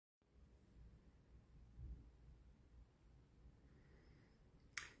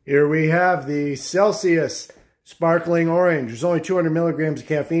Here we have the Celsius Sparkling Orange. There's only 200 milligrams of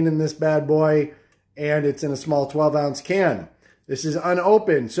caffeine in this bad boy, and it's in a small 12-ounce can. This is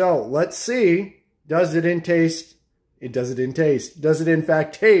unopened, so let's see. Does it in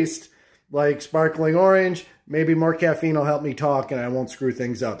fact taste like sparkling orange? Maybe more caffeine will help me talk and I won't screw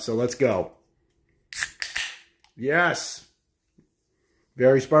things up. So let's go. Yes.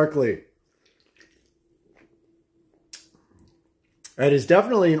 Very sparkly. It is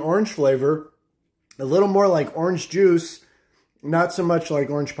definitely an orange flavor. A little more like orange juice. Not so much like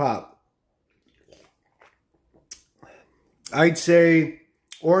orange pop. I'd say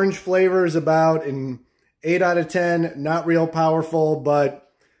orange flavor is about an 8 out of 10. Not real powerful, but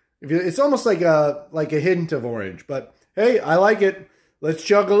it's almost like a hint of orange. But hey, I like it. Let's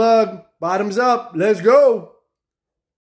chug a lug. Bottoms up. Let's go.